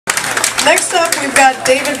Next up, we've got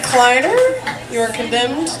David Kleiner. You are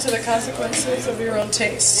condemned to the consequences of your own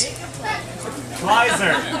taste.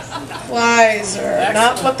 Wiser. Wiser,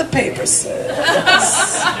 not what the paper says.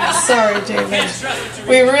 Sorry, David.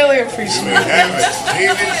 We really appreciate it. We have it.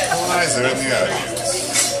 David Kleiser in the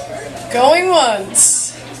audience. Going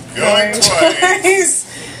once. Going twice.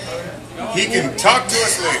 He can talk to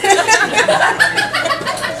us later.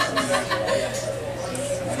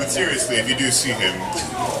 But seriously, if you do see him,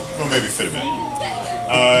 well, maybe fit a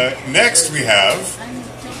minute. Next we have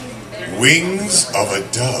Wings of a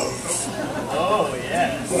Dove. Oh,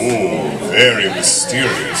 yes. Oh, very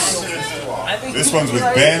mysterious. This one's with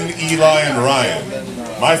Ben, Eli, and Ryan.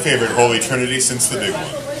 My favorite Holy Trinity since the big one.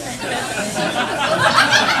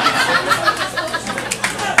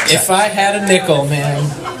 If I had a nickel, man.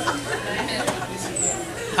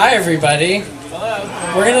 Hi, everybody.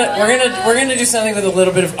 We're gonna do something with a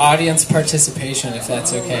little bit of audience participation, if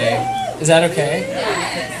that's okay. Is that okay?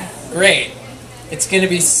 Great. It's gonna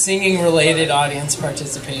be singing-related audience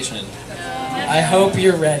participation. I hope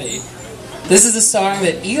you're ready. This is a song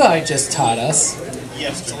that Eli just taught us.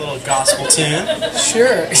 Yes, it's a little gospel tune.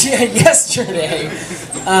 Sure. Yeah, yesterday.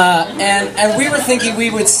 And we were thinking we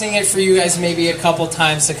would sing it for you guys maybe a couple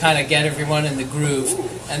times to kind of get everyone in the groove,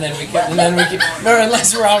 and then we can, no,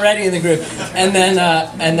 unless we're already in the groove, and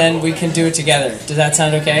then we can do it together. Does that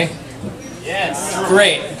sound okay? Yes.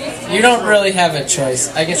 Great. You don't really have a choice.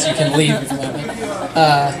 I guess you can leave if you want.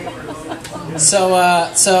 So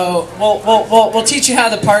we'll teach you how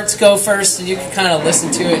the parts go first, and you can kind of listen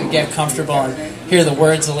to it and get comfortable and hear the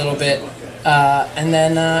words a little bit, and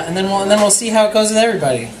then we'll see how it goes with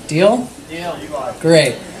everybody. Deal? Deal.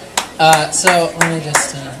 Great. So let me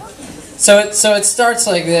just. So it starts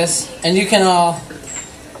like this, and you can all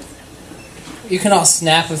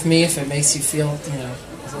snap with me if it makes you feel a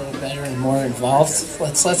little better and more involved.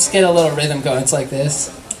 Let's get a little rhythm going. It's like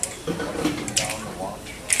this.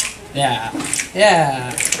 Yeah.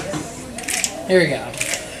 Here we go.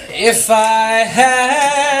 If I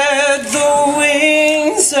had the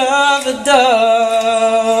wings of a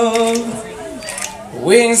dove,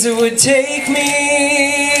 wings that would take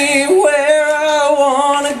me where I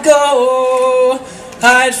want to go,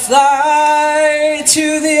 I'd fly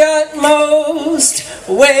to the utmost,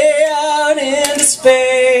 way out into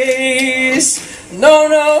space. No,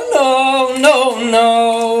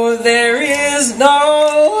 there is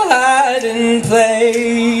no hiding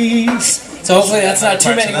place. So hopefully that's not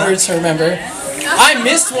too many words to remember. I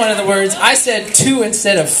missed one of the words. I said to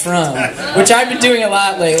instead of from, which I've been doing a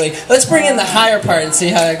lot lately. Let's bring in the higher part and see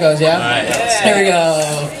how that goes, yeah? Right. Here we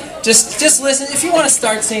go. Just listen. If you want to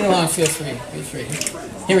start singing along, feel free.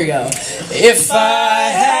 Here we go. If I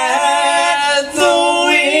had the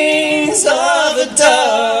wings of a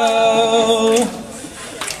dove,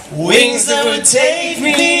 wings that would take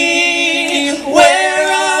me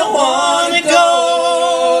where I want to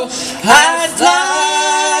go, I'd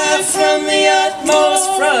fly from the utmost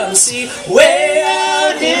way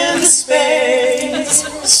out into space.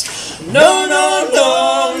 No,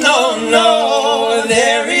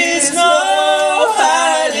 there is no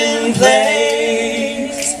hiding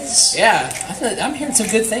place. Yeah, I'm hearing some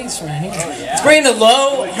good things from here. Let's bring in the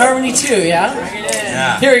low harmony too, yeah? Bring it in.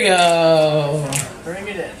 Yeah. Here we go. Bring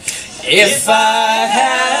it in. If I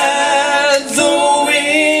had the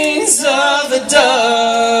wings of a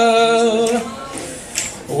dove,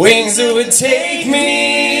 wings that would take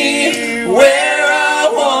me where I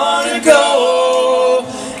want to go,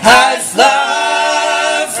 I'd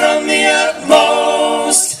fly from the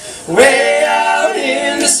utmost, way out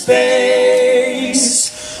into space.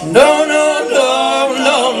 No,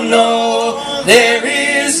 there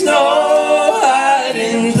is no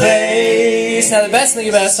hiding place. Now the best thing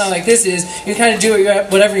about a song like this is you kind of do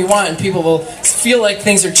whatever you want, and people will feel like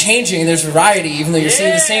things are changing. There's variety, even though you're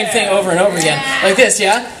singing the same thing over and over again. Like this,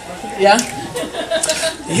 yeah? Yeah?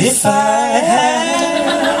 If I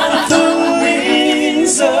had the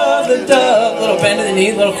wings of a dove. A little bend to the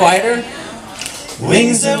knee, a little quieter.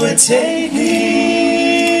 Wings that would take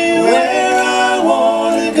me where I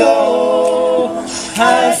want to go,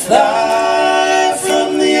 I'd fly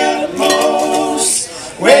from the utmost,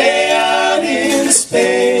 way out into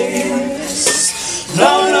space.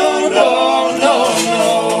 No,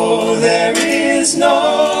 there is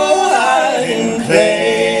no hiding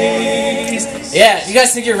place. Yeah, you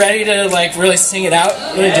guys think you're ready to really sing it out?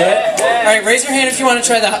 You want to do it? All right, raise your hand if you want to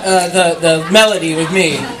try the melody with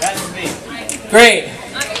me. That's me. Great.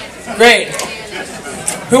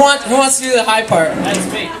 Who wants to do the high part? That's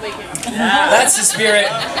me. That's the spirit.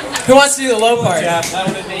 Who wants to do the low part? That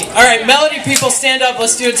would be me. All right, melody people, stand up.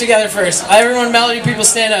 Let's do it together first. Everyone, melody people,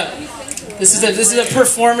 stand up. This is a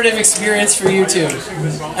performative experience for you too,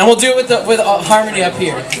 and we'll do it with harmony up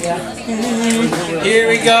here. Yeah. Here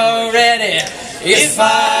we go. Ready? If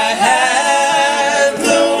I had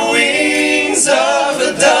the wings of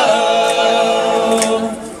a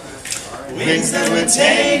dove, wings that would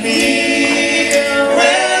take me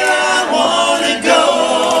where I want to go,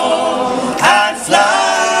 I'd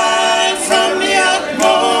fly from the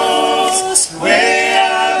utmost way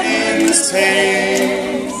out in space.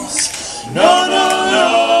 No, no,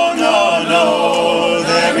 no, no, no,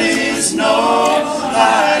 there is no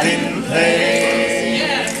hiding place.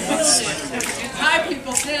 Hi,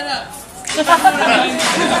 people, stand up.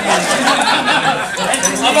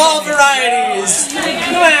 Of all varieties.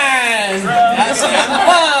 Come on.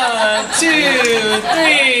 1, 2,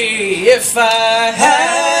 3. If I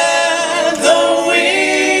had the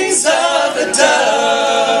wings of a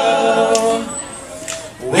dove,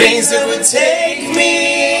 wings that would take me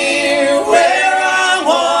where I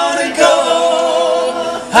want to go,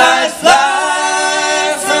 I'd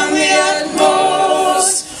fly from the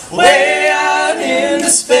utmost way out into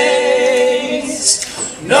space.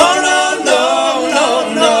 No, no, no,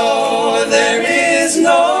 no, no, there is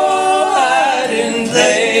no hiding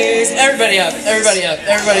place. Everybody up, everybody up,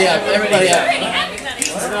 everybody up, everybody up.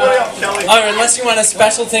 Oh, unless you want a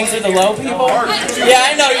special thing for the low people? Yeah,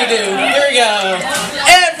 I know you do. Here we go.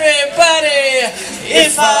 Everybody,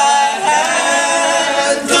 if I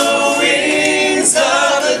had the wings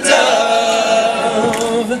of a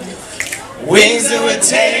dove, wings that would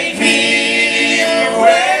take me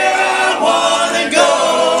where I want to go,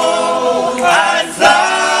 I'd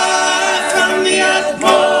fly from the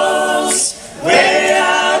utmost way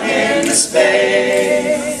out into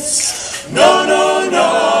space. No, no,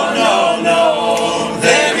 no, no, no,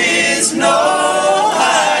 there is no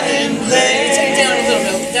hiding place. Take it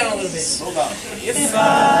down a little bit, Hold on. If I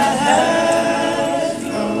had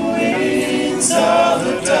the wings of a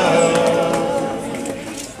dove,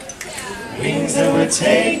 wings that would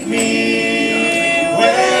take me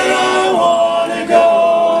where I want to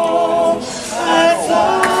go, I'd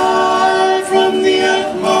fly from the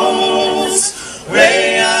utmost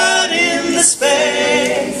way out in the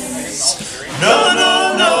space. No,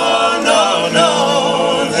 no, no, no, no,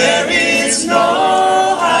 there is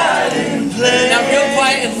no hiding place. Now real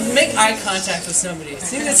quiet and make eye contact with somebody.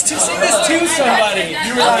 Sing this to somebody.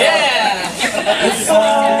 Yeah. If I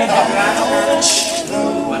had the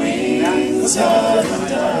wings of a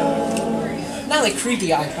dove. Not like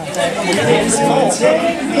creepy eye contact. Wings will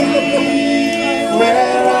take me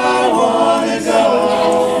where I want to go,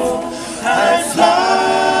 I'd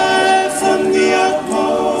fly from the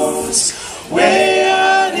utmost way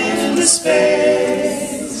out into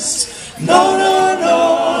space. No, no, no,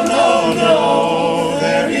 no, no,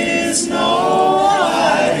 there is no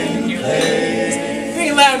hiding place. Bring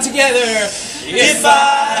it loud together. If I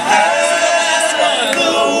had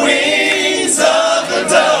the wings of a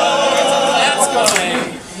dove, that's going.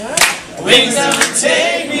 Wings that would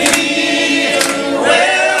take me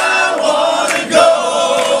where I want to go,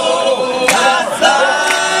 I'd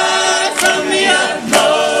fly from the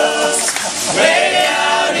utmost way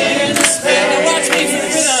out into space. Now watch me for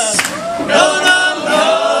the rhythm. No, no, no,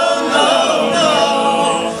 no, no,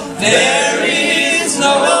 there is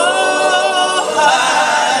no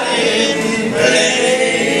hiding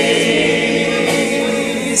place.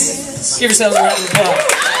 Give yourselves a round of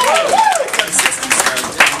applause.